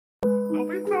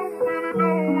We don't really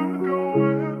know where we're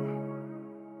going,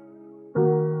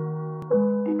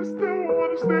 but we still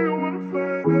wanna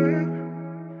find it.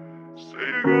 Say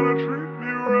you're gonna treat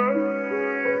me right.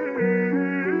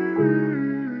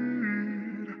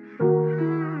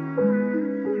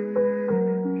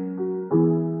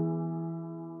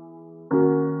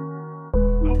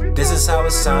 This is how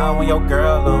it sound when your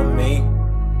girl on me.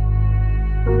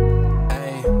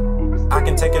 Ay, I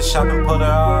can take a shot and put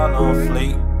her all on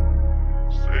fleek.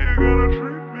 Say you're gonna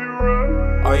treat me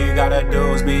right. All you gotta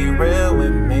do is be real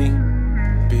with me.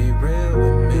 Be real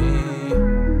with me.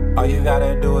 All you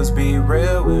gotta do is be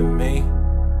real with me.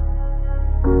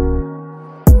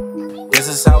 This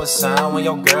is how it sound when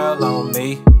your girl on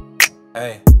me.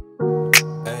 Ay,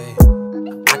 ay,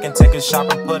 I can take a shot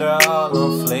and put her all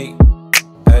on fleek.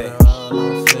 Ay,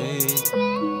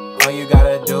 all you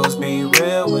gotta do is be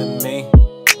real with me.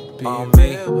 Be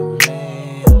real with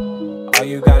me. All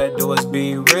you gotta do is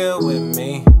be real with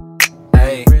me.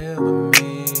 Ay,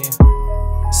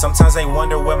 sometimes they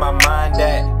wonder where my mind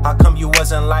at. How come you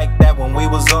wasn't like that when we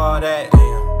was all that?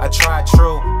 I tried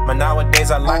true, but nowadays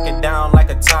I lock it down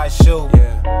like a tie shoe.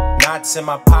 Knots in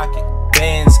my pocket,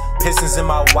 Benz, Pistons in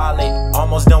my wallet.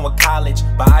 Almost done with college,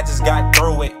 but I just got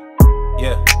through it.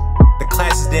 Yeah, the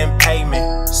classes didn't pay me,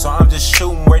 so I'm just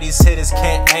shooting where these hitters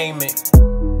can't aim it.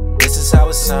 This is how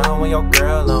it sound when your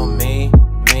girl on me.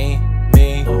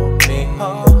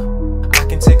 Oh, I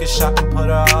can take a shot and put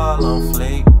her all on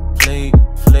fleek.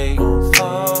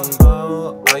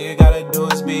 Oh, all you gotta do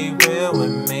is be real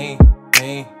with me.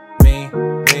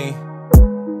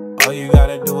 All you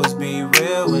gotta do is be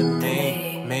real with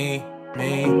me.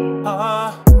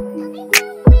 Oh.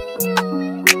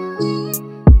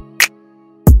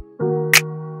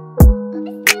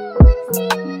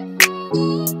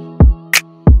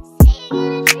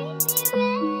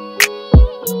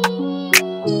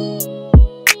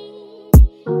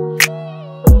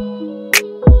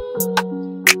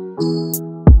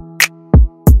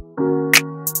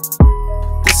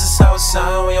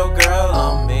 Sound with your girl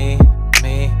on me.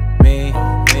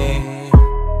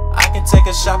 I can take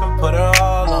a shot and put her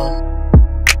all on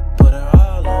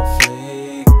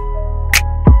fleek.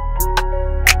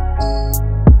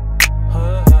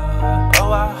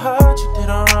 Oh, I heard you did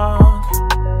her wrong.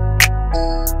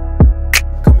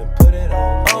 Come and put it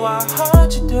on me. Oh, I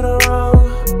heard you did her wrong.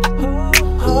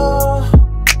 Oh,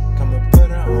 come and put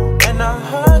her on me. And I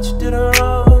heard you did her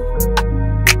wrong.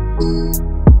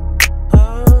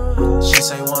 She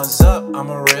say one's up, I'm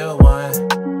a real one.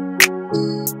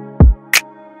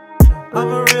 I'm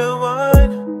a real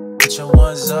one. Put your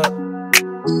ones up.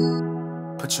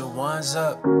 Put your ones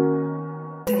up.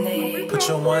 Put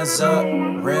your ones up,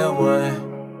 real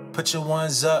one. Put your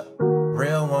ones up,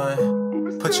 real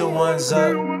one. Put your ones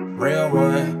up, real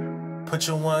one. Put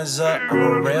your ones up, I'm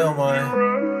a real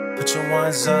one. Put your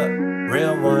ones up,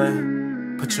 real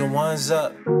one. Put your ones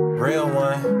up, real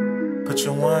one. Put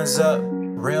your ones up,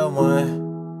 real one.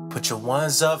 Put your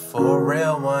ones up for a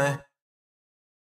real one.